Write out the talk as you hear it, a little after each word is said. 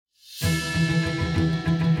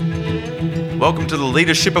Welcome to the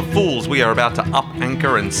Leadership of Fools. We are about to up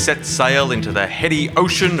anchor and set sail into the heady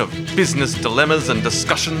ocean of business dilemmas and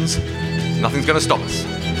discussions. Nothing's going to stop us.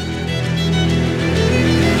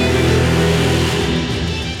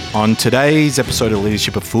 On today's episode of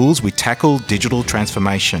Leadership of Fools, we tackle digital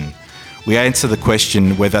transformation. We answer the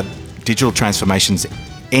question whether digital transformation is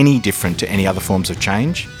any different to any other forms of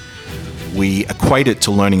change. We equate it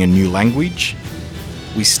to learning a new language.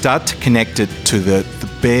 We start to connect it to the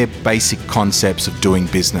bare basic concepts of doing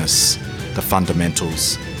business, the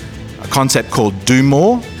fundamentals. A concept called do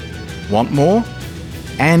more, want more.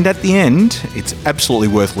 And at the end, it's absolutely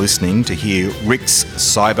worth listening to hear Rick's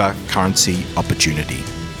cyber currency opportunity,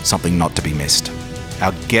 something not to be missed.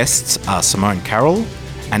 Our guests are Simone Carroll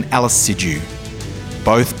and Alice Sidhu.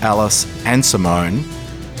 Both Alice and Simone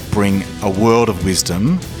bring a world of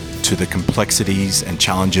wisdom to the complexities and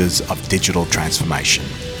challenges of digital transformation.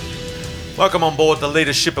 Welcome on board the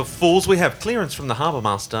Leadership of Fools. We have clearance from the Harbour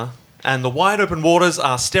Master and the wide open waters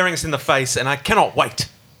are staring us in the face, and I cannot wait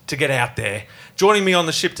to get out there. Joining me on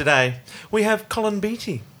the ship today, we have Colin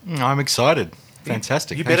Beattie. I'm excited.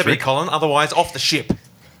 Fantastic. You better be, Colin, otherwise off the ship.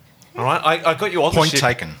 All right, I got you on the ship. Point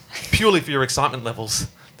taken. Purely for your excitement levels.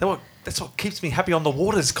 That's what keeps me happy on the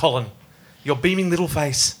waters, Colin. Your beaming little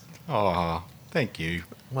face. Oh, thank you.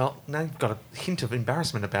 Well, now you've got a hint of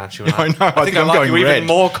embarrassment about you. I know. I think I I'm like going you red. even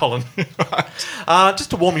more, Colin.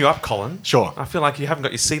 Just to warm you up, Colin. Sure. I feel like you haven't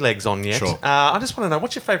got your sea legs on yet. Sure. I just want to know,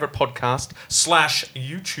 what's your favourite podcast /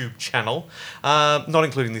 YouTube channel? Not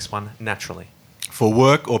including this one, naturally. For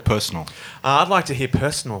work or personal? I'd like to hear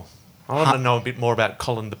personal. I want to know a bit more about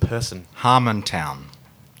Colin the person. Harmontown.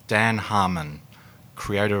 Dan Harmon,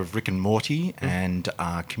 creator of Rick and Morty and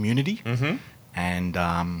Community. Mm-hmm. And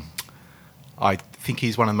I think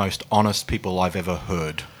he's one of the most honest people I've ever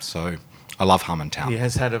heard. So I love Harmontown. He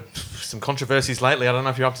has had some controversies lately. I don't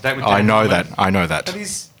know if you're up to date with I Dan know Harmon. that. I know that. But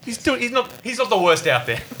he's not the worst out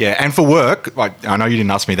there. Yeah, and for work, like, I know you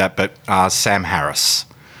didn't ask me that, but Sam Harris.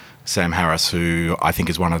 Sam Harris, who I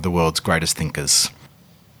think is one of the world's greatest thinkers.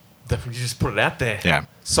 You just put it out there. Yeah.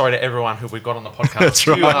 Sorry to everyone who we've got on the podcast. That's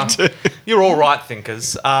right. You're all right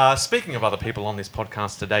thinkers. Speaking of other people on this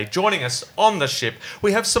podcast today, joining us on the ship,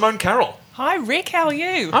 we have Simone Carroll. Hi, Rick. How are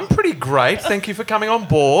you? I'm pretty great. Thank you for coming on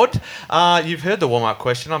board. You've heard the warm-up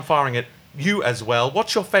question. I'm firing at you as well.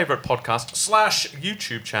 What's your favourite podcast /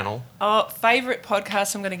 YouTube channel? Favourite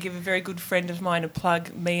podcast, I'm going to give a very good friend of mine a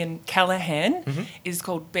plug, Mian Callahan, is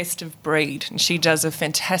called Best of Breed. And she does a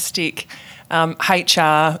fantastic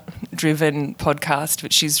HR-driven podcast,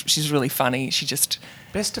 but she's really funny. She just...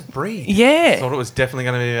 Best of Breed? Yeah. I thought it was definitely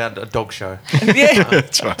going to be about a dog show. Yeah.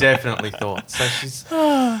 That's right. Definitely thought. So she's...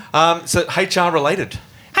 so HR related.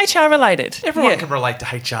 HR related. Everyone can relate to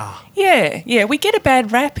HR. Yeah. We get a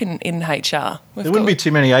bad rap in HR. There wouldn't be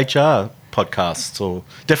too many HR podcasts or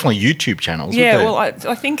definitely YouTube channels, Yeah, would there? well,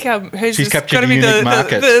 I think hers She's has captured got to a be unique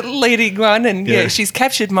market. the leading one, and Yeah. she's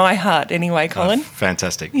captured my heart anyway, Colin.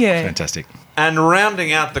 Fantastic. Yeah. Fantastic. And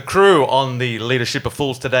rounding out the crew on the Leadership of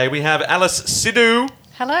Fools today, we have Alice Sidhu.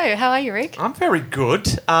 Hello, how are you, Rick? I'm very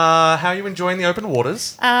good. How are you enjoying the open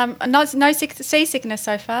waters? No seasickness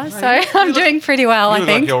so far, you so I'm look- doing pretty well, You I look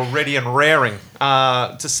think. like you're ready and raring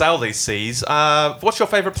to sail these seas. What's your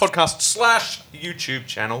favourite podcast / YouTube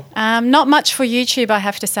channel? Not much for YouTube, I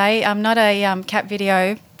have to say. I'm not a cat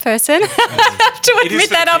video person. I have to admit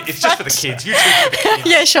that up It's just for the kids. YouTube for the kids.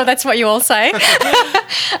 Yeah, sure, that's what you all say.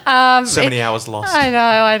 So many hours lost. I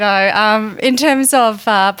know. In terms of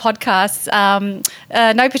podcasts,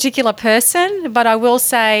 no particular person, but I will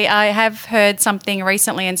say I have heard something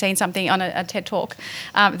recently and seen something on a TED Talk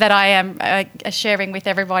that I am sharing with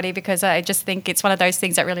everybody because I just think it's one of those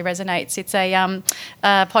things that really resonates. It's a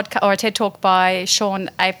podcast or a TED Talk by Sean,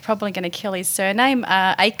 I'm probably going to kill his surname,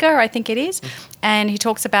 Aker, I think it is. And he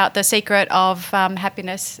talks about the secret of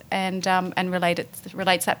happiness and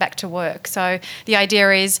relates that back to work. So the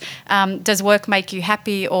idea is, does work make you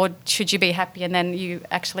happy, or should you be happy? And then you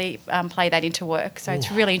actually play that into work. So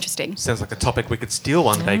it's really interesting. Sounds like a topic we could steal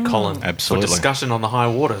one day, Colin. Absolutely. For discussion on the high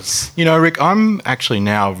waters. You know, Rick, I'm actually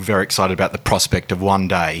now very excited about the prospect of one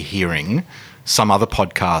day hearing some other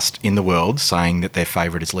podcast in the world saying that their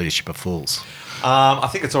favourite is Leadership of Fools. I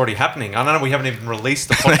think it's already happening. I don't know, we haven't even released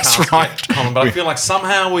the podcast That's right. yet, Colin, but I feel like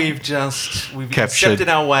somehow we've Captured accepted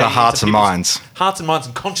our way the hearts into and people's minds. Hearts and minds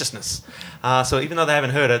and consciousness. So even though they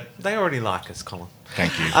haven't heard it, they already like us, Colin.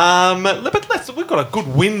 Thank you. But we've got a good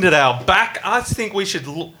wind at our back. I think we should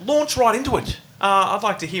launch right into it. I'd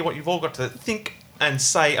like to hear what you've all got to think and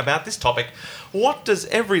say about this topic. What does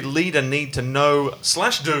every leader need to know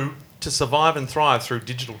 / do to survive and thrive through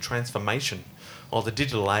digital transformation or the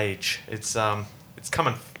digital age? It's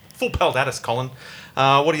coming full pelt at us, Colin.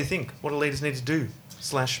 What do you think? What do leaders need to do?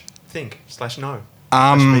 /think/know?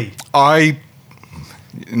 /be?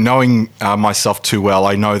 Knowing myself too well,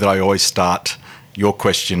 I know that I always start your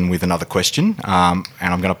question with another question, and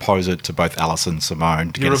I'm going to pose it to both Alice and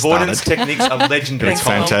Simone to Your get us started. avoidance techniques are legendary. It's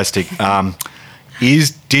Colin. fantastic.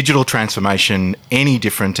 Is digital transformation any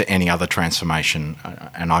different to any other transformation?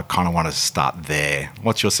 And I kind of want to start there.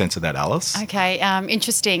 What's your sense of that, Alice? Okay,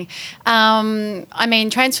 interesting. I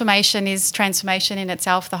mean, transformation is transformation in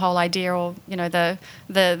itself. The whole idea, or the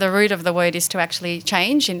root of the word is to actually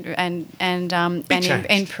change and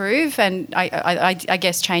improve. And I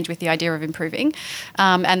guess change with the idea of improving,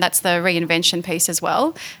 and that's the reinvention piece as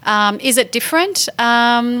well. Is it different?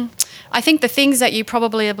 I think the things that you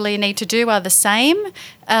probably need to do are the same.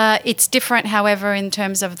 It's different, however, in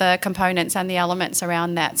terms of the components and the elements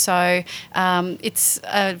around that. So it's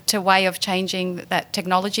a way of changing that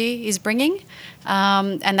technology is bringing,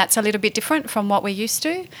 and that's a little bit different from what we're used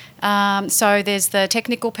to. So there's the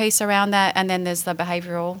technical piece around that, and then there's the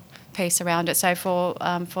behavioural piece around it. So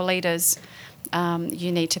for leaders,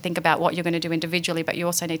 you need to think about what you're going to do individually, but you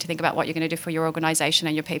also need to think about what you're going to do for your organisation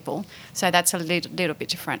and your people. So that's a little bit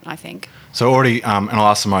different, I think. So already, and I'll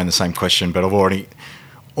ask Simone the same question, but I've already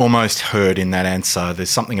almost heard in that answer there's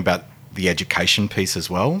something about the education piece as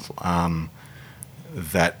well,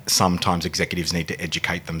 that sometimes executives need to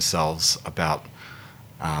educate themselves about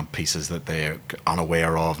pieces that they're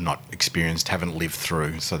unaware of, not experienced, haven't lived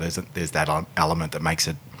through. So there's that element that makes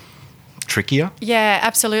it trickier? Yeah,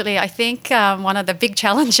 absolutely. I think one of the big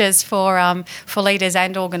challenges for leaders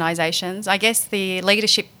and organisations, I guess the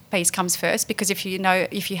leadership piece comes first, because if you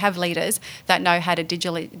have leaders that know how to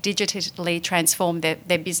digitally transform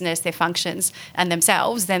their business, their functions and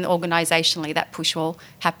themselves, then organisationally that push will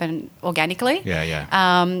happen organically.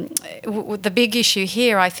 The big issue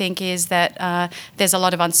here, I think, is that there's a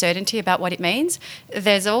lot of uncertainty about what it means.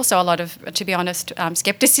 There's also a lot of, to be honest,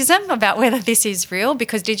 scepticism about whether this is real,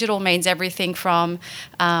 because digital means everything from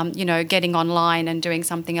getting online and doing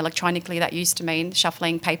something electronically that used to mean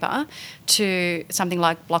shuffling paper, to something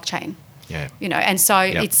like blockchain. Yeah. And so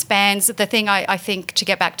it spans the thing. I think, to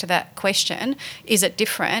get back to that question, is it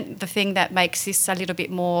different? The thing that makes this a little bit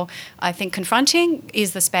more, I think, confronting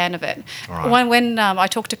is the span of it. Right. When I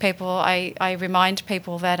talk to people, I remind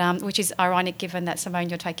people that, which is ironic given that, Simone,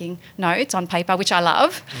 you're taking notes on paper, which I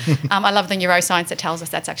love. I love the neuroscience that tells us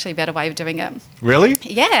that's actually a better way of doing it. Really?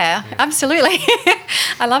 Yeah, absolutely.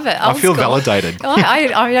 I love it. I feel validated. I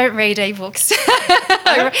don't read ebooks.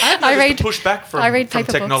 I read pushback from paper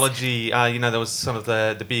technology. There was some of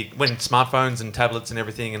the big, when smartphones and tablets and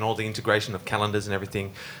everything, and all the integration of calendars and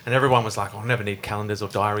everything, and everyone was like, I'll never need calendars or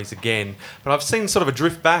diaries again. But I've seen sort of a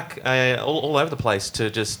drift back all over the place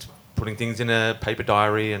to just putting things in a paper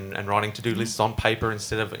diary and writing to-do lists on paper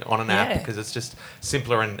instead of on an app, because it's just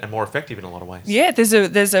simpler and more effective in a lot of ways. Yeah,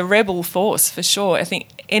 there's a rebel force for sure. I think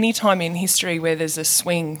any time in history where there's a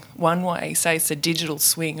swing one way, say it's a digital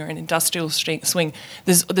swing or an industrial swing,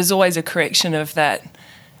 there's always a correction of that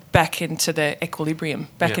back into the equilibrium,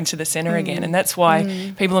 into the centre again. And that's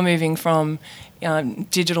why people are moving from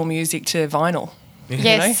digital music to vinyl.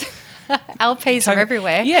 Yes. LPs are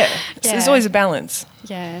everywhere. Yeah. There's always a balance.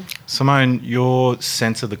 Yeah. Simone, your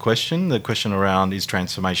sense of the question around, is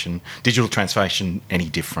digital transformation any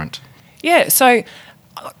different? Yeah, so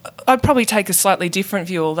I'd probably take a slightly different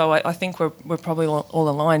view, although I think we're probably all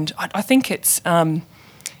aligned. I think it's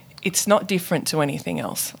not different to anything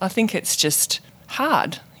else. I think it's just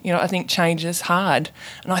hard. I think change is hard.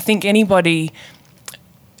 And I think anybody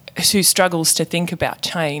who struggles to think about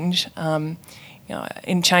change,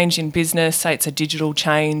 in change in business, say it's a digital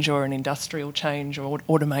change or an industrial change or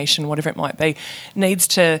automation, whatever it might be, needs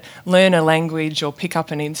to learn a language or pick up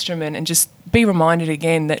an instrument and just be reminded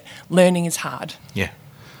again that learning is hard. Yeah.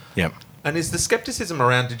 Yeah. And is the scepticism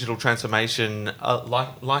around digital transformation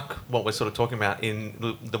like what we're sort of talking about,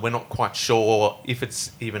 in that we're not quite sure if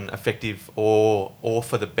it's even effective or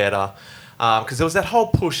for the better? Because there was that whole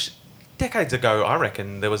push decades ago, I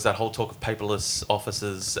reckon, there was that whole talk of paperless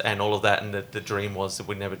offices and all of that, and the dream was that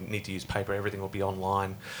we never need to use paper, everything will be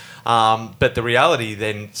online. But the reality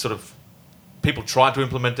then sort of, people tried to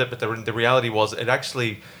implement it, but the reality was it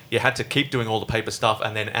actually, you had to keep doing all the paper stuff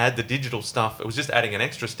and then add the digital stuff. It was just adding an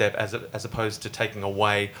extra step as opposed to taking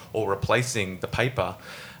away or replacing the paper.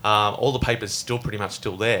 All the paper's still pretty much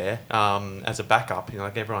still there as a backup.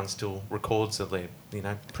 Like everyone still records it,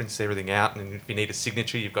 prints everything out, and if you need a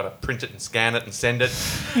signature, you've got to print it and scan it and send it.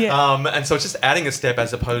 Yeah. And so it's just adding a step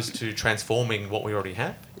as opposed to transforming what we already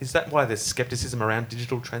have. Is that why there's scepticism around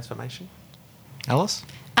digital transformation? Alice?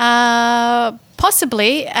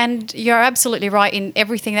 Possibly, and you're absolutely right in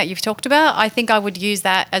everything that you've talked about. I think I would use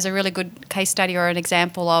that as a really good case study or an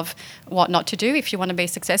example of what not to do if you want to be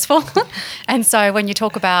successful. And so when you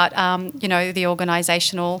talk about, the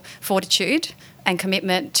organisational fortitude and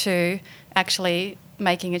commitment to actually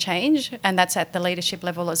making a change, and that's at the leadership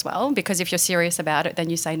level as well, because if you're serious about it, then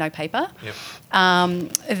you say no paper. Yep.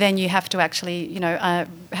 Then you have to actually,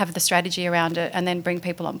 have the strategy around it and then bring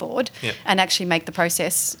people on board and actually make the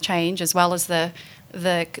process change as well as the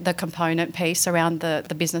component piece around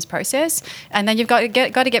the business process. And then you've got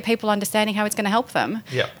to get people understanding how it's going to help them.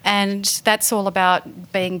 Yep. And that's all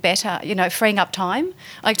about being better, freeing up time.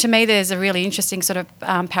 Like, to me, there's a really interesting sort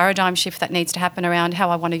of paradigm shift that needs to happen around how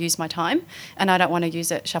I want to use my time. And I don't want to use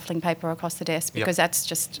it shuffling paper across the desk because that's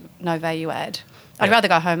just no value add. I'd rather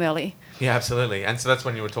go home early. Yeah, absolutely. And so that's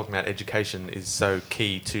when you were talking about education is so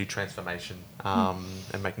key to transformation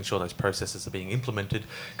and making sure those processes are being implemented.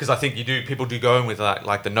 Because I think people do go in with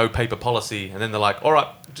like the no paper policy, and then they're like, all right,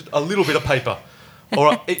 just a little bit of paper. All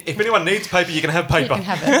right, if anyone needs paper, you can have paper. You can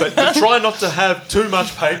have it. But try not to have too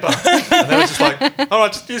much paper. And then it's just like, all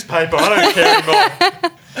right, just use paper. I don't care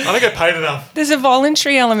anymore. I don't get paid enough. There's a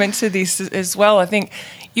voluntary element to this as well. I think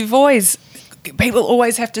people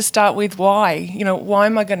always have to start with why. Why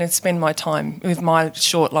am I going to spend my time with my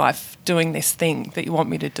short life doing this thing that you want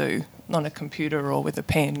me to do on a computer or with a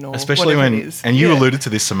pen or especially whatever when, it is. and you alluded to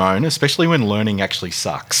this, Simone, especially when learning actually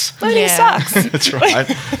sucks. Learning sucks. That's right.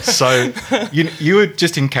 So you were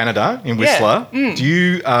just in Canada, in Whistler. Do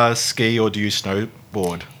you ski or do you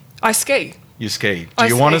snowboard? I ski. You ski. Do I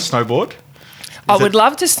you want to ski. snowboard? I would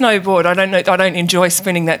love to snowboard. I don't enjoy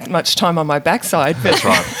spending that much time on my backside. But That's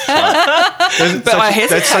right. But I hesitate.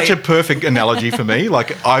 That's such a perfect analogy for me.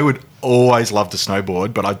 Like, I would always love to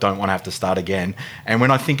snowboard, but I don't want to have to start again. And when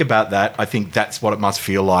I think about that, I think that's what it must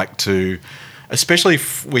feel like to, especially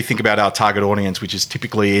if we think about our target audience, which is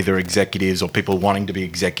typically either executives or people wanting to be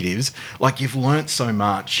executives. Like, you've learnt so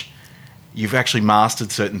much. You've actually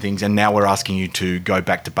mastered certain things, and now we're asking you to go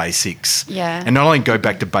back to basics. Yeah. And not only go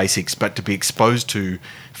back to basics, but to be exposed to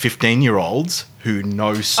 15-year-olds who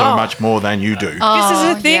know so much more than you do. This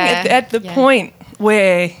is the thing at the point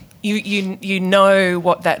where you know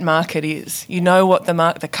what that market is. You know what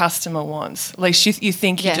the customer wants. At least you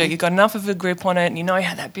think you do. You've got enough of a grip on it, and you know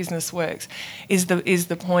how that business works. Is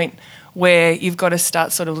the point where you've got to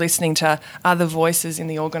start sort of listening to other voices in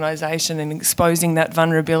the organisation and exposing that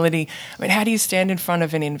vulnerability. I mean, how do you stand in front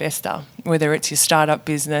of an investor, whether it's your startup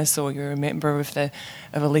business or you're a member of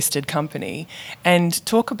a listed company, and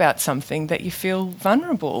talk about something that you feel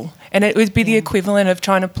vulnerable? And it would be the equivalent of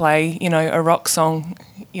trying to play, a rock song,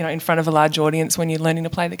 in front of a large audience when you're learning to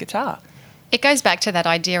play the guitar. It goes back to that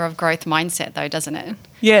idea of growth mindset, though, doesn't it?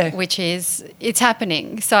 Yeah. Which is, it's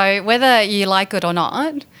happening. So whether you like it or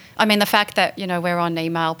not, I mean, the fact that, we're on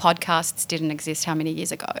email, podcasts didn't exist how many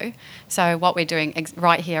years ago? So what we're doing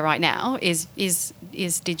right here, right now is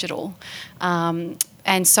digital. And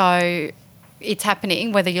so it's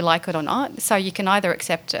happening whether you like it or not. So you can either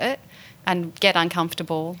accept it and get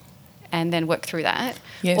uncomfortable and then work through that,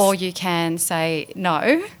 or you can say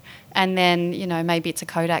no. And then, maybe it's a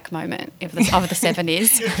Kodak moment of the 70s.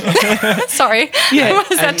 Sorry. Was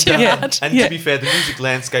that too hard? And to be fair, the music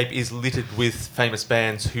landscape is littered with famous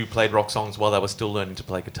bands who played rock songs while they were still learning to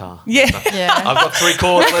play guitar. Yeah. I've got 3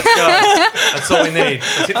 chords, let's go. That's all we need.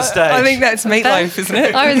 Let's hit the stage. I think that's Meatloaf, isn't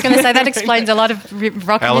it? I was going to say that explains a lot of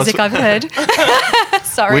rock music I've heard.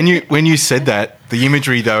 Sorry. When you said that, the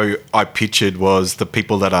imagery, though, I pictured was the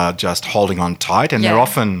people that are just holding on tight, and they're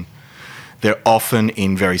often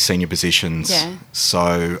in very senior positions. Yeah.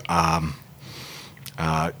 So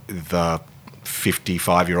the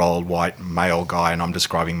 55-year-old white male guy, and I'm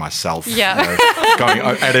describing myself. Yeah.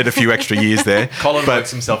 I added a a few extra years there. Colin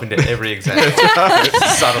works himself into every example.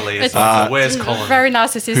 Subtly. Where's Colin? Very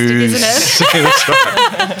narcissistic, isn't it?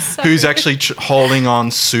 That's right. Who's actually holding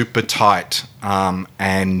on super tight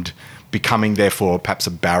and becoming, therefore, perhaps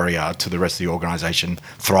a barrier to the rest of the organisation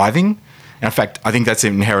thriving. And in fact, I think that's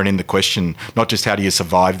inherent in the question, not just how do you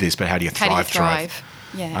survive this, but how do you thrive through it?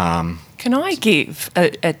 Yeah. Can I give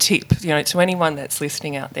a tip, to anyone that's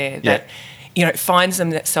listening out there that, finds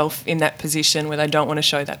themselves in that position where they don't want to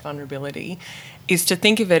show that vulnerability, is to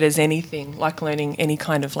think of it as anything, like learning any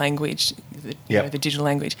kind of language, the digital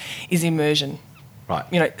language, is immersion.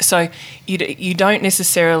 Right. So you don't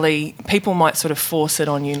necessarily, people might sort of force it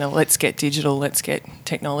on you, let's get digital, let's get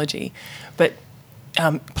technology, but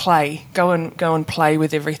play, go and play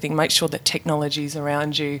with everything. Make sure that technology's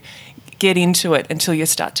around you. Get into it until you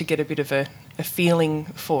start to get a bit of a feeling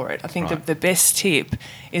for it. I think the best tip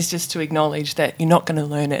is just to acknowledge that you're not going to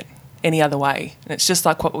learn it any other way. And it's just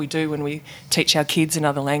like what we do when we teach our kids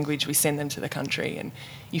another language, we send them to the country, and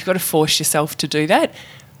you've got to force yourself to do that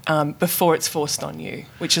before it's forced on you,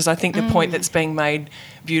 which is, I think, the point that's being made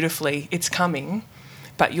beautifully. It's coming,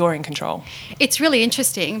 but you're in control. It's really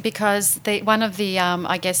interesting because one of the,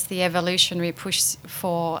 I guess, the evolutionary push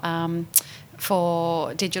for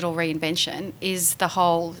digital reinvention is the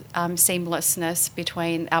whole seamlessness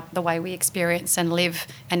between the way we experience and live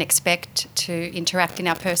and expect to interact in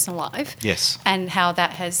our personal life. Yes. And how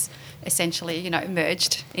that has essentially, you know,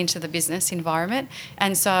 merged into the business environment.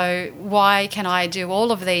 And so why can I do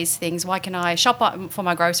all of these things? Why can I shop for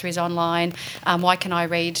my groceries online? Why can I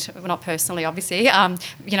read, well, not personally, obviously,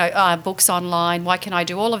 books online? Why can I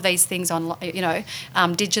do all of these things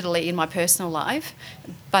digitally in my personal life,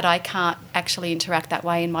 but I can't actually interact that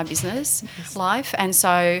way in my business life? And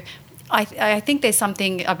so I think there's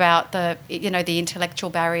something about the intellectual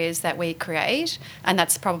barriers that we create, and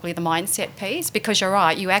that's probably the mindset piece, because you're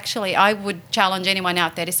right. I would challenge anyone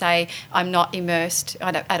out there to say, I'm not immersed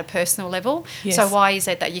at a personal level. Yes. So why is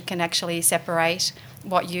it that you can actually separate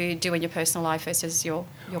what you do in your personal life versus your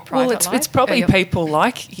private life? Well, it's probably people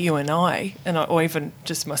like you and I, or even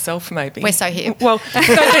just myself maybe. We're so hip. Well,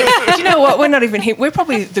 do you know what? We're not even hip. We're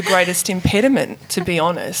probably the greatest impediment, to be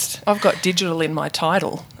honest. I've got digital in my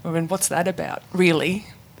title. I mean, what's that about, really?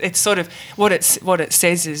 It's sort of, what it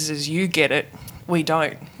says is you get it, we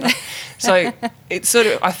don't. So it's sort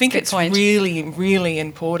of, I think it's really, really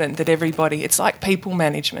important that everybody, it's like people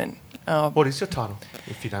management. What is your title,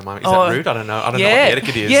 if you don't mind? Is that rude? I don't know. I don't know what the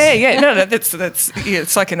etiquette is. Yeah. No, that's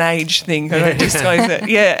it's like an age thing. I don't disclose that.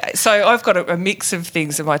 Yeah. So I've got a mix of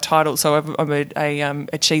things in my title. So I'm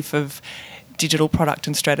a chief of digital product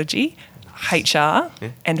and strategy, HR,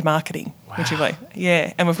 and marketing. Wow. Which is like,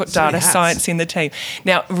 and we've got So many data hats. science in the team.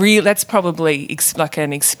 Now, that's probably like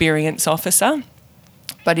an experience officer.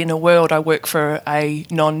 But in a world, I work for a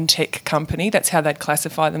non-tech company. That's how they'd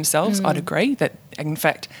classify themselves. I'd agree that, in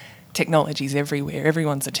fact, technology's everywhere.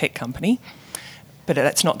 Everyone's a tech company, but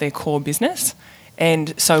that's not their core business.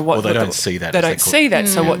 And so what they don't see that. They don't see that.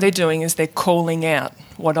 So what they're doing is they're calling out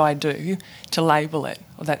what I do to label it.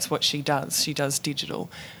 Well, that's what she does. She does digital.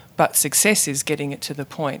 But success is getting it to the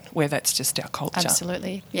point where that's just our culture.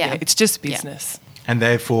 Absolutely. Yeah. It's just business. And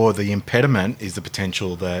therefore, the impediment is the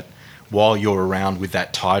potential that while you're around with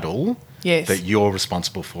that title, that you're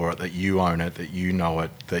responsible for it, that you own it, that you know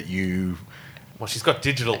it, that you... Well, she's got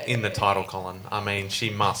digital in the title, Colin. I mean, she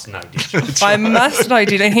must know digital. I must know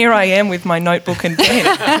digital. And here I am with my notebook and pen.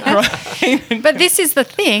 Right? But this is the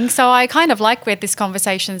thing. So I kind of like where this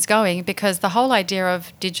conversation's going, because the whole idea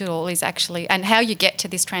of digital is actually, and how you get to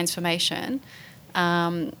this transformation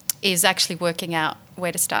is actually working out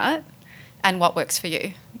where to start and what works for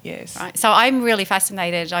you. Yes. Right. So I'm really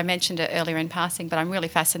fascinated. I mentioned it earlier in passing, but I'm really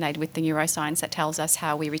fascinated with the neuroscience that tells us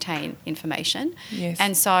how we retain information. Yes.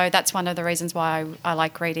 And so that's one of the reasons why I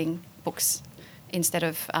like reading books instead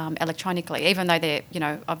of electronically, even though they're,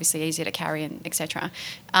 obviously easier to carry and etc.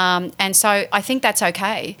 And so I think that's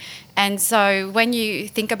okay. And so when you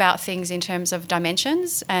think about things in terms of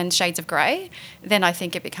dimensions and shades of grey, then I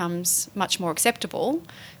think it becomes much more acceptable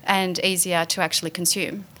and easier to actually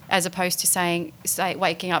consume, as opposed to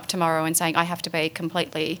waking up tomorrow and saying I have to be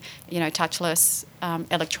completely, touchless,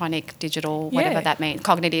 electronic, digital, whatever that means,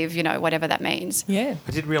 cognitive, whatever that means. Yeah.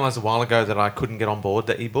 I did realise a while ago that I couldn't get on board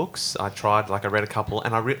the ebooks. I tried, I read a couple,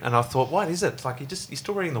 and I thought, what is it? It's like you're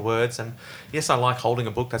still reading the words, and yes, I like holding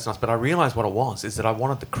a book, that's nice, but I realised what it was, is that I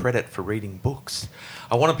wanted the credit for reading books.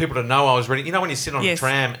 I wanted people to know I was reading. When you sit on a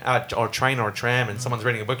tram, or a train or a tram, and someone's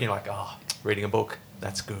reading a book, and you're like, oh, reading a book.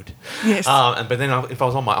 That's good. Yes. But then if I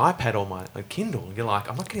was on my iPad or my Kindle, you're like,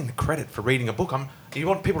 I'm not getting the credit for reading a book. You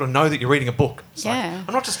want people to know that you're reading a book. It's like,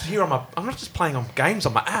 I'm not just here I'm not just playing on games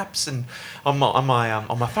on my apps and on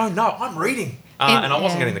my phone. No, I'm reading. And I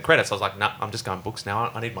wasn't getting the credits. I was like, no, I'm just going books now.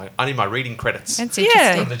 I need my reading credits. That's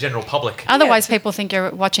interesting. From the general public. Otherwise, people think you're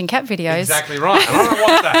watching cat videos. Exactly right. And I don't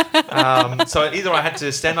want that. So either I had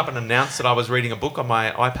to stand up and announce that I was reading a book on my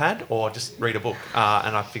iPad, or just read a book.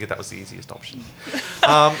 And I figured that was the easiest option.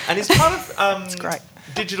 And as part of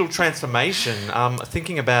digital transformation,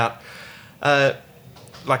 thinking about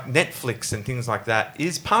like Netflix and things like that,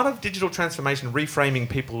 is part of digital transformation reframing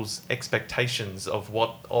people's expectations of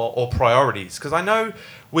what or priorities? Because I know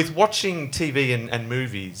with watching TV and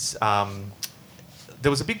movies, there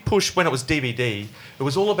was a big push when it was DVD. It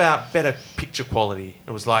was all about better picture quality. It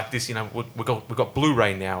was like this, we've got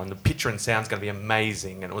Blu-ray now, and the picture and sound's going to be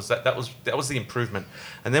amazing. And it was that was the improvement.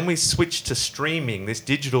 And then we switched to streaming, this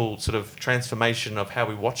digital sort of transformation of how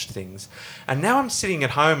we watched things. And now I'm sitting at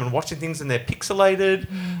home and watching things, and they're pixelated.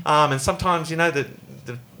 And sometimes,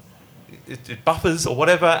 it buffers or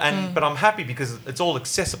whatever, but I'm happy because it's all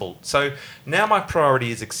accessible. So now my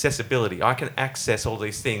priority is accessibility. I can access all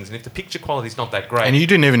these things, and if the picture quality is not that great, And you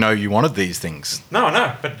didn't even know you wanted these things. no, I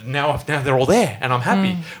know, but now they're all there, and I'm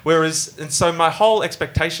happy. And so my whole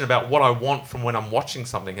expectation about what I want from when I'm watching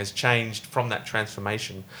something has changed from that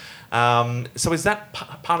transformation. So is that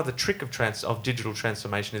part of the trick of digital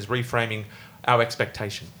transformation, is reframing our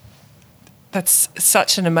expectation? That's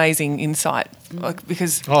such an amazing insight, like,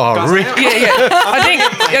 because Oh, Guys, really? now-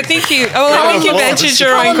 I think you've answered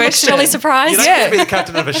your own Colin looks question. really surprised. You don't Yeah. get to be the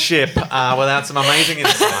captain of a ship without some amazing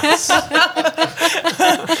insights.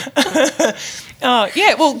 Oh,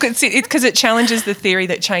 yeah, well, because it challenges the theory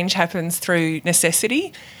that change happens through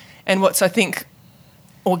necessity, and what's, I think,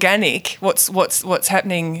 organic, what's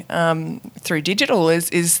happening through digital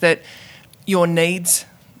is that your needs,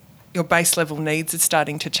 your base level needs, are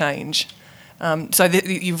starting to change. So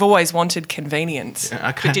you've always wanted convenience, Yeah,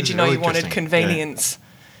 okay, but did you that's know really you wanted interesting. convenience,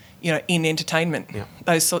 in entertainment, Yeah.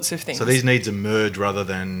 those sorts of things. So these needs emerge rather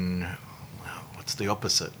than, what's the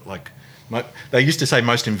opposite? Like, they used to say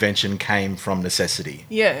most invention came from necessity.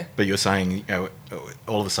 Yeah. But you're saying,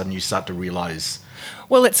 all of a sudden you start to realise.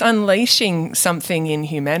 Well, it's unleashing something in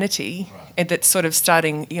humanity, and that's sort of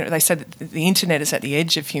starting. They say that the internet is at the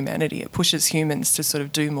edge of humanity. It pushes humans to sort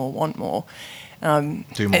of do more, want more.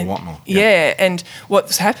 Do more, want more. Yeah, and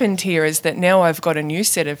what's happened here is that now I've got a new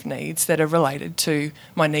set of needs that are related to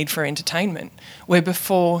my need for entertainment, where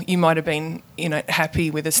before you might have been, happy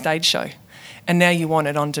with a stage show, and now you want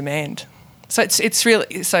it on demand. So it's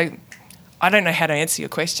really so. I don't know how to answer your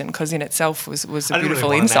question, because in itself was a I didn't beautiful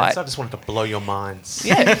really want an insight. answer, I just wanted to blow your minds.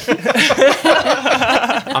 Yeah.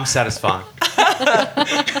 I'm satisfied.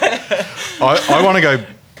 I want to go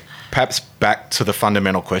perhaps back to the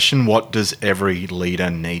fundamental question: what does every leader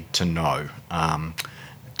need to know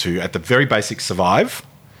to, at the very basic, survive,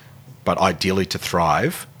 but ideally to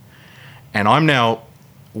thrive? And I'm now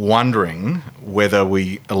wondering whether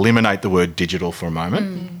we eliminate the word digital for a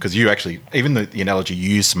moment, because you actually, even the analogy you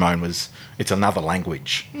used, Simone, was it's another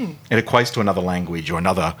language. It equates to another language or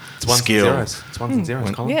another It's ones skill. and zeros. It's ones and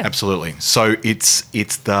zeros, Colin. Yeah. Absolutely. So it's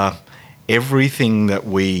the everything that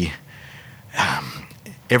we,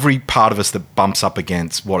 every part of us that bumps up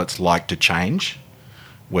against what it's like to change,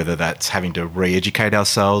 whether that's having to re-educate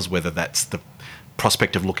ourselves, whether that's the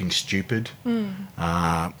prospect of looking stupid,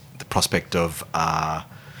 the prospect of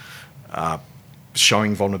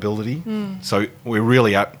showing vulnerability. So we're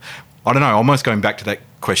really at, I don't know, almost going back to that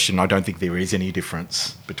question, I don't think there is any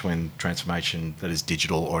difference between transformation that is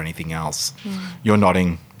digital or anything else. You're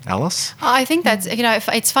nodding, Alice? I think that's,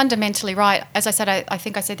 it's fundamentally right. As I said, I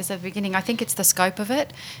think I said this at the beginning, I think it's the scope of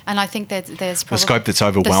it. And I think that there's probably... The scope that's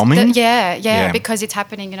overwhelming? Yeah, because it's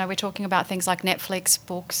happening. We're talking about things like Netflix,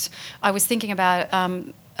 books. I was thinking about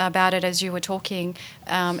it as you were talking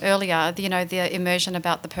earlier, the immersion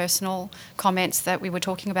about the personal comments that we were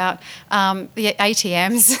talking about, the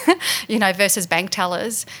ATMs, versus bank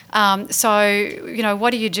tellers. So, what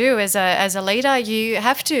do you do as a leader? You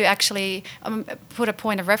have to actually put a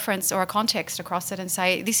point of reference or a context across it and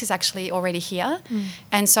say, this is actually already here.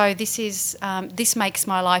 And so this makes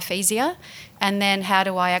my life easier. And then how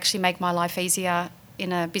do I actually make my life easier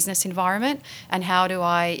in a business environment, and how do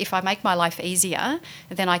if I make my life easier,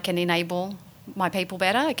 then I can enable my people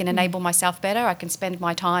better, I can enable myself better, I can spend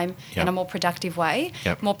my time in a more productive way.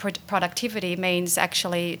 More productivity means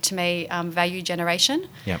actually, to me, value generation,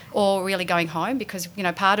 or really going home, because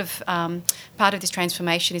part of this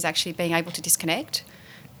transformation is actually being able to disconnect.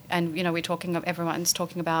 And everyone's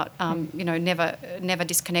talking about never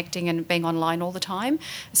disconnecting and being online all the time.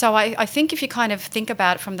 So I think if you kind of think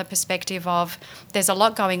about it from the perspective of there's a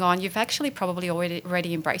lot going on, you've actually probably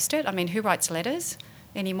already embraced it. I mean, who writes letters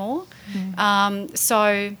anymore?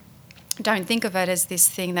 So don't think of it as this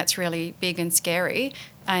thing that's really big and scary,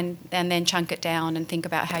 and then chunk it down and think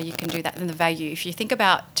about how you can do that, and the value. If you think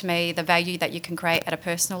about, to me, the value that you can create at a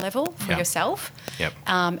personal level for yourself,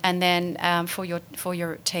 and then for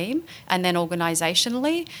your team, and then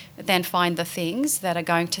organisationally, then find the things that are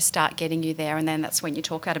going to start getting you there, and then that's when you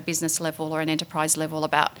talk at a business level or an enterprise level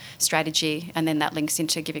about strategy, and then that links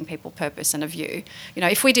into giving people purpose and a view.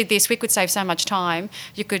 If we did this, we could save so much time.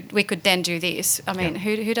 We could then do this. I mean,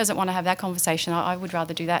 who doesn't want to have that conversation? I would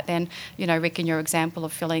rather do that than, Rick, in your example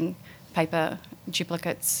of filling paper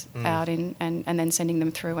duplicates out and then sending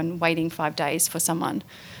them through and waiting 5 days for someone.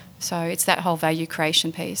 So it's that whole value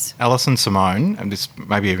creation piece. Alice and Simone, and this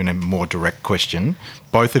may be even a more direct question,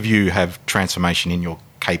 both of you have transformation in your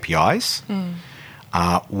KPIs.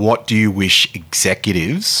 What do you wish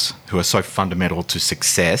executives, who are so fundamental to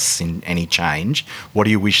success in any change, what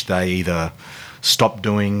do you wish they either stop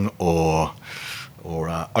doing or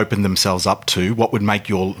open themselves up to? What would make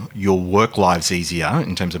your work lives easier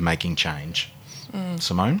in terms of making change?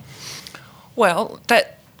 Simone? Well,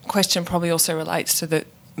 that question probably also relates to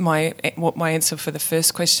what my answer for the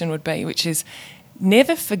first question would be, which is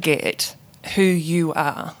never forget who you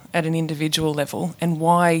are at an individual level and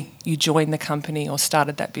why you joined the company or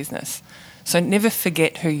started that business. So never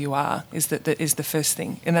forget who you are is the first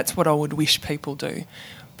thing, and that's what I would wish people do,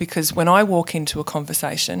 because when I walk into a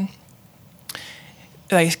conversation,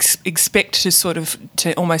 they expect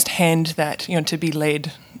to almost hand that, to be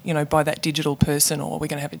led, by that digital person, or we're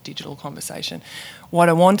going to have a digital conversation. What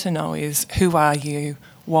I want to know is, who are you?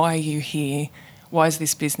 Why are you here? Why is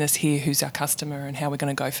this business here? Who's our customer? And how we're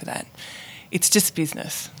going to go for that. It's just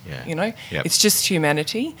business, Yep. It's just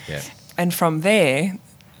humanity. Yep. And from there,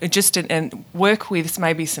 and work with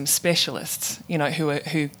maybe some specialists,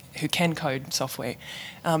 who can code software,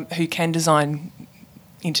 who can design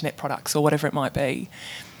internet products or whatever it might be.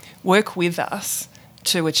 Work with us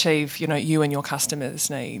to achieve, you and your customers'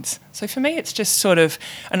 needs. So for me, it's just sort of,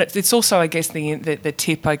 and it's also, I guess, the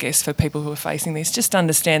tip, I guess, for people who are facing this, just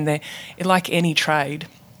understand that, like any trade,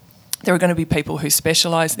 there are going to be people who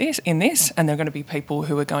specialise in this, and there are going to be people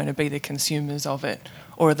who are going to be the consumers of it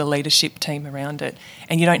or the leadership team around it.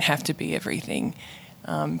 And you don't have to be everything,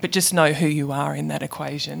 but just know who you are in that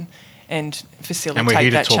equation and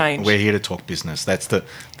facilitate that change. We're here to talk business. That's the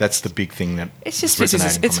big thing that it's just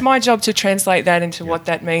business. It's my job to translate that into what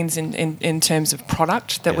that means in terms of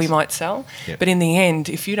product that we might sell. Yep. But in the end,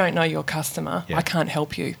 if you don't know your customer, I can't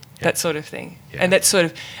help you. That sort of thing. And that's sort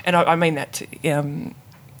of, and I mean that.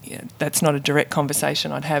 That's not a direct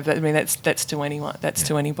conversation I'd have. I mean, that's to anyone. That's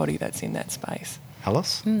to anybody that's in that space.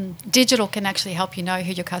 Alice? Digital can actually help you know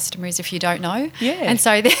who your customer is if you don't know. Yeah. And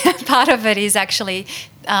so part of it is actually,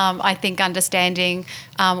 I think, understanding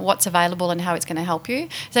what's available and how it's going to help you.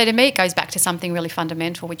 So to me, it goes back to something really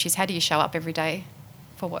fundamental, which is, how do you show up every day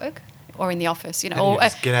for work or in the office? How do you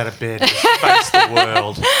just get out of bed and face the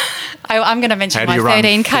world? I'm going to mention my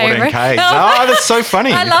 13K. 14K. Oh, that's so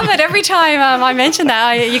funny. I love it. Every time I mention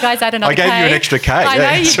that, you guys add another I gave K. you an extra K. I know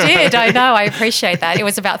Yeah, you did. I know. I appreciate that. It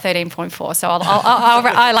was about 13.4, so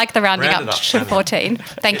I like the rounding Round up it to up, 14.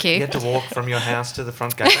 Thank you. You had to walk from your house to the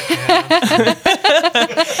front gate.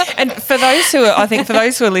 And for those who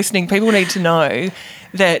are listening, people need to know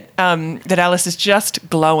that Alice is just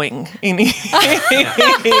glowing in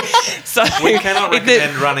So We cannot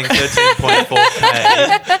recommend running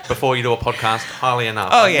 13.4K before you do a podcast highly enough.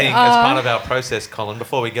 Oh, I think yeah. as part of our process, Colin,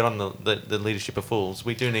 before we get on the Leadership of Fools,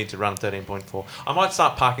 we do need to run 13.4. I might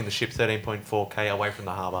start parking the ship 13.4K away from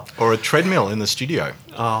the harbour. Or a treadmill in the studio.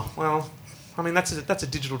 Oh, well, I mean, that's a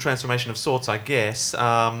digital transformation of sorts, I guess.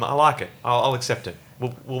 I like it. I'll accept it.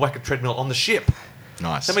 We'll whack a treadmill on the ship.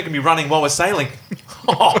 Nice. Then we can be running while we're sailing.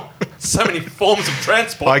 Oh, so many forms of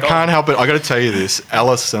transport. I can't help it. I got to tell you this.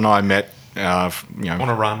 Alice and I met, On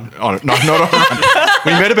a run. not on a run.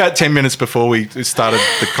 We met about 10 minutes before we started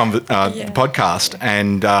the podcast,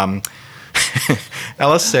 and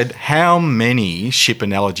Alice said, "How many ship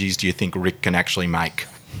analogies do you think Rick can actually make?"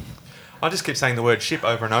 I just keep saying the word ship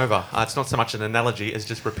over and over. It's not so much an analogy as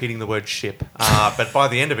just repeating the word ship. But by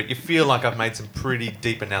the end of it, you feel like I've made some pretty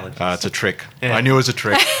deep analogies. It's a trick. Yeah. I knew it was a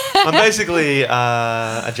trick. I'm basically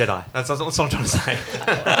a Jedi. That's what I'm trying to say.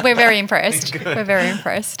 We're very impressed. We're very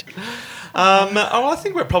impressed. I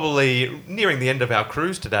think we're probably nearing the end of our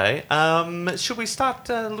cruise today. Should we start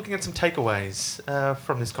looking at some takeaways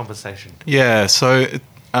from this conversation? Yeah, so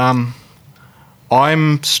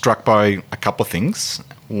I'm struck by a couple of things.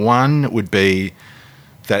 One would be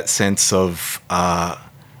that sense of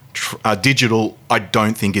digital, I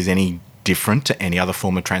don't think is any different to any other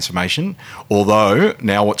form of transformation. Although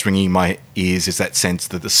now what's ringing in my ears is that sense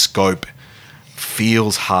that the scope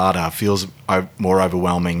feels harder, feels more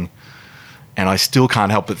overwhelming. And I still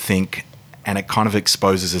can't help but think, and it kind of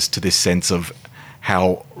exposes us to this sense of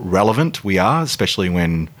how relevant we are, especially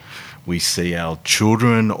when we see our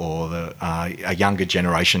children or a younger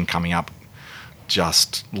generation coming up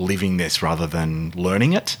just living this rather than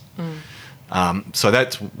learning it. So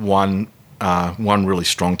that's one really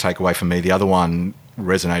strong takeaway for me. The other one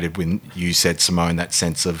resonated when you said, Simone, that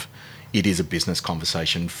sense of it is a business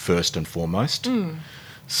conversation first and foremost.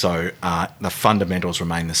 So the fundamentals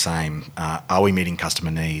remain the same. Are we meeting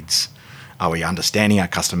customer needs? Are we understanding our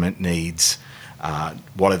customer needs?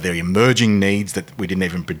 What are their emerging needs that we didn't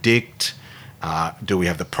even predict? Do we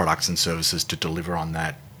have the products and services to deliver on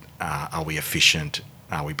that? Are we efficient?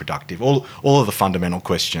 Are we productive? All of the fundamental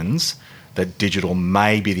questions that digital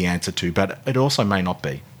may be the answer to, but it also may not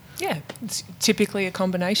be. Yeah, it's typically a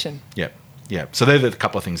combination. Yep. Yeah. So they're the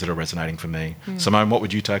couple of things that are resonating for me. Simone, what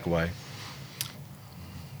would you take away?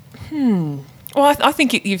 Well, I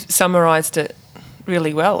think you've summarised it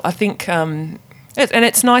really well. I think, and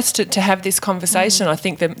it's nice to have this conversation. I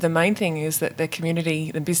think the main thing is that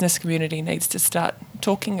the business community needs to start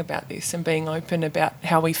talking about this and being open about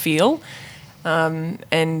how we feel,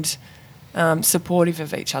 and supportive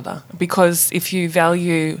of each other. Because if you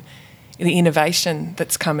value the innovation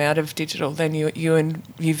that's come out of digital, then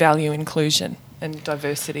you value inclusion and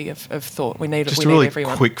diversity of thought. We need Just a really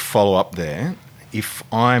everyone. quick follow-up there. If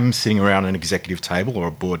I'm sitting around an executive table or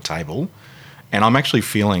a board table and I'm actually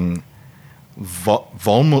feeling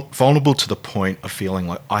vulnerable to the point of feeling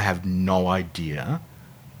like I have no idea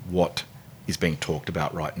what is being talked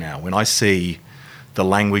about right now, when I see the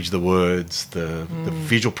language, the words, the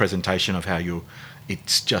visual presentation of how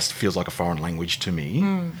it just feels like a foreign language to me,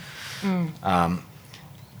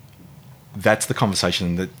 that's the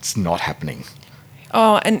conversation that's not happening.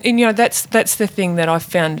 Oh, and that's the thing that I've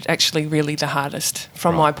found actually really the hardest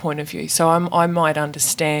from my point of view. So I might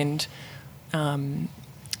understand,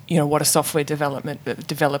 what a software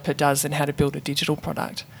developer does and how to build a digital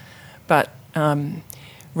product, but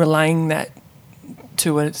relaying that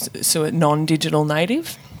to a non-digital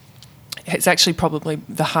native, it's actually probably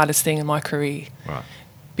the hardest thing in my career. Right.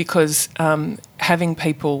 Because having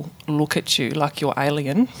people look at you like you're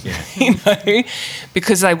alien,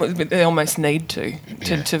 because they almost need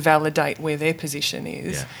to validate where their position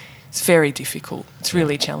is. Yeah. It's very difficult. It's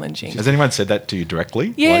really challenging. Has anyone said that to you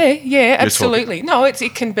directly? Yeah, absolutely. No, it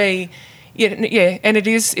can be, and it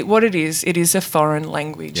is what it is. It is a foreign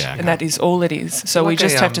language, and that is all it is. So we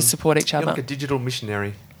just have to support each other. Like a digital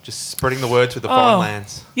missionary, just spreading the word to the foreign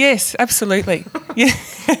lands. Yes, absolutely. Yeah.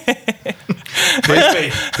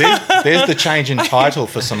 There's the change in title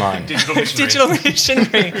for Simone. Digital missionary. Digital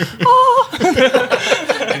missionary.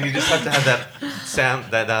 And you just have to have that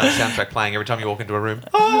soundtrack playing every time you walk into a room.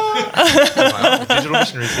 Digital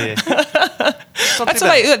missionaries here. That's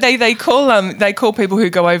why they call people who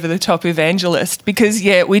go over the top evangelist, because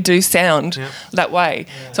we do sound that way.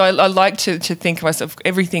 Yeah. So I like to think of myself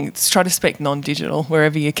try to speak non-digital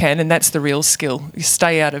wherever you can, and that's the real skill. You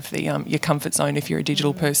stay out of the your comfort zone if you're a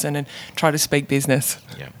digital person and try to speak business.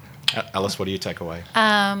 Yeah. Alice, what do you take away?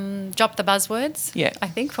 Drop the buzzwords, Yeah. I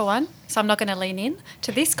think, for one. So I'm not going to lean in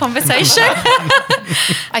to this conversation.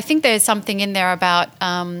 I think there's something in there about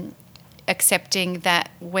accepting that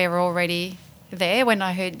we're already there. When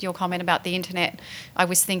I heard your comment about the internet, I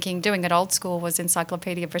was thinking doing it old school was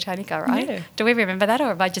Encyclopedia Britannica, right? Yeah. Do we remember that, or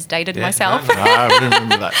have I just dated myself? No, I didn't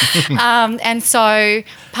remember that. And so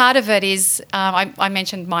part of it is, I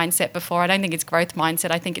mentioned mindset before. I don't think it's growth mindset.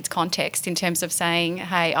 I think it's context in terms of saying,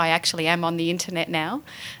 hey, I actually am on the internet now.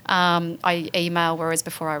 I email, whereas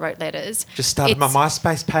before I wrote letters. Just started my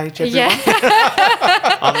MySpace page, everyone.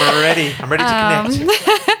 Yeah. I'm ready to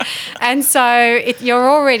connect. And so you're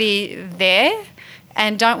already there,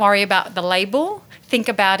 and don't worry about the label. Think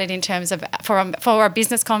about it in terms of for a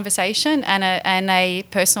business conversation and a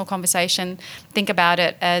personal conversation. Think about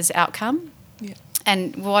it as outcome. Yeah.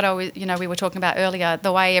 And what we were talking about earlier,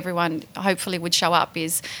 the way everyone hopefully would show up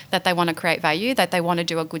is that they want to create value, that they want to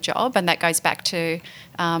do a good job, and that goes back to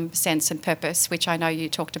sense and purpose, which I know you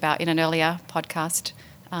talked about in an earlier podcast,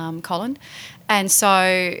 Colin. And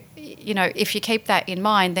so, if you keep that in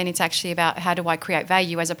mind, then it's actually about how do I create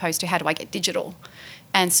value as opposed to how do I get digital.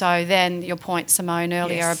 And so then your point, Simone,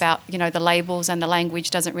 earlier about, the labels and the language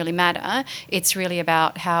doesn't really matter. It's really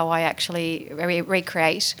about how I actually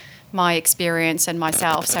recreate my experience and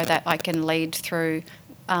myself so that I can lead through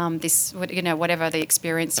this, whatever the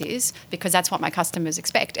experience is, because that's what my customers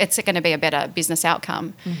expect. It's going to be a better business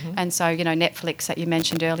outcome. Mm-hmm. And so, Netflix that you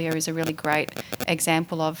mentioned earlier is a really great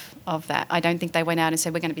example of that. I don't think they went out and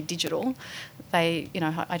said, we're going to be digital. I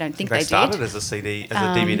don't think they did. They started as a CD, as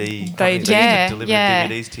a DVD. They delivered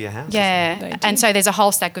DVDs to your house. Yeah, and so there's a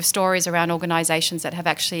whole stack of stories around organisations that have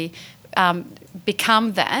actually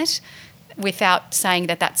become that without saying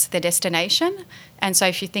that that's the destination. And so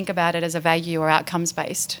if you think about it as a value or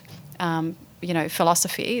outcomes-based,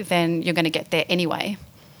 philosophy, then you're going to get there anyway.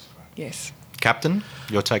 Yes. Captain,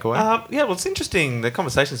 your takeaway? Well, it's interesting. The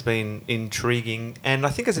conversation's been intriguing. And I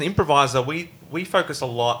think as an improviser, we focus a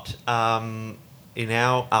lot in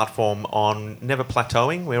our art form on never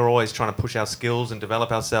plateauing. We're always trying to push our skills and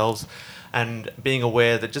develop ourselves, and being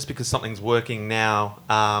aware that just because something's working now,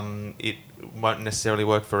 it won't necessarily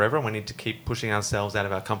work forever. We need to keep pushing ourselves out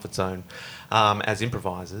of our comfort zone as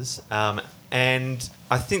improvisers. And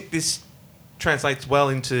I think this translates well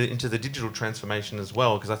into the digital transformation as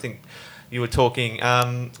well, because I think you were talking,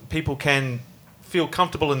 people can feel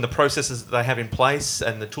comfortable in the processes that they have in place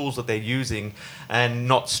and the tools that they're using, and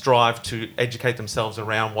not strive to educate themselves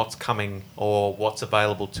around what's coming or what's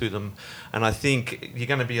available to them. And I think you're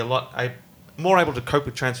going to be a lot more able to cope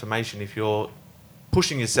with transformation if you're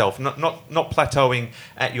pushing yourself, not plateauing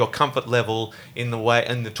at your comfort level in the way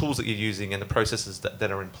and the tools that you're using and the processes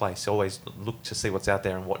that are in place. Always look to see what's out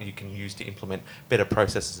there and what you can use to implement better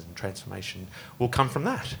processes, and transformation will come from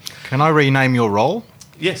that. Can I rename your role?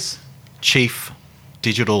 Yes. Chief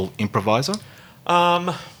Digital Improviser?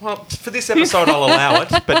 Well, for this episode, I'll allow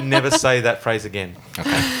it, but never say that phrase again.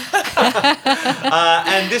 Okay.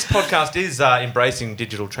 And this podcast is embracing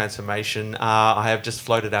digital transformation. I have just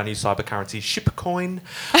floated our new cyber currency, Shipcoin.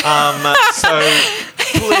 So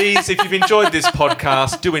please, if you've enjoyed this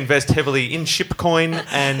podcast, do invest heavily in Shipcoin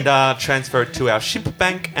and transfer it to our Ship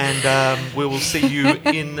Bank, and we will see you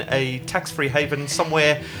in a tax-free haven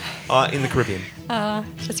somewhere in the Caribbean.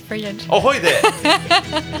 That's brilliant. Ahoy there!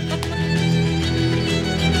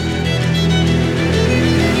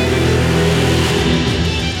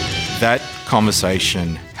 That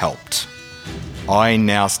conversation helped. I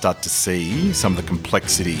now start to see some of the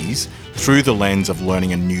complexities through the lens of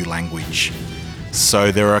learning a new language.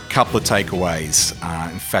 So there are a couple of takeaways.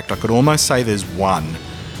 In fact, I could almost say there's one.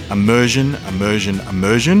 Immersion,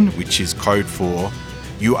 which is code for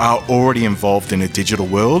you are already involved in a digital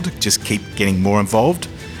world, just keep getting more involved.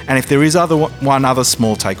 And if there is one other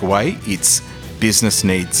small takeaway, it's business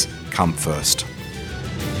needs come first.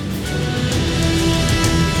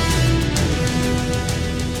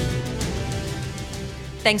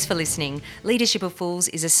 Thanks for listening. Leadership of Fools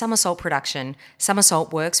is a Somersault production.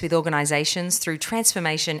 Somersault works with organisations through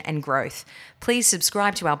transformation and growth. Please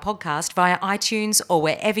subscribe to our podcast via iTunes or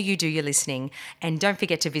wherever you do your listening. And don't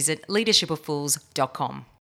forget to visit leadershipoffools.com.